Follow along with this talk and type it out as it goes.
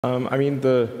I mean,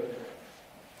 the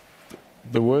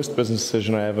worst business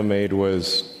decision I ever made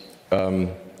was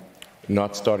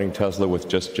not starting Tesla with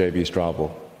just JB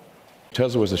Straubel.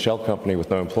 Tesla was a shell company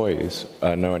with no employees,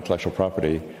 no intellectual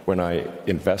property. When I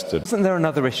invested, Isn't there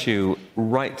another issue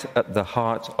right at the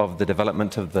heart of the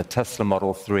development of the Tesla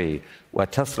Model 3, where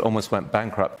Tesla almost went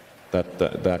bankrupt?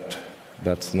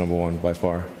 That's number one by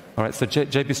far. All right, so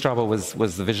JB Straubel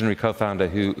was the visionary co-founder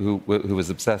who was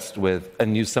obsessed with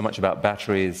and knew so much about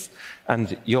batteries.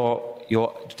 And your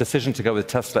decision to go with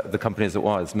Tesla, the company as it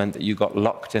was, meant that you got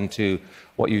locked into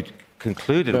what you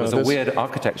concluded was a weird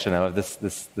architecture now of this.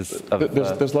 There's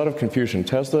a lot of confusion.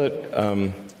 Tesla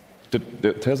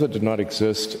did not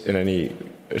exist in any.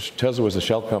 Tesla was a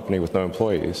shell company with no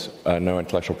employees, no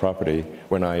intellectual property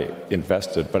when I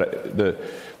invested. But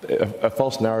a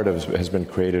false narrative has been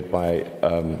created by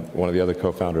one of the other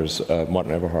co-founders,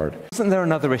 Martin Everhard. Isn't there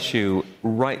another issue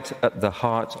right at the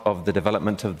heart of the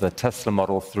development of the Tesla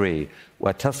Model 3,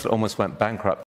 where Tesla almost went bankrupt?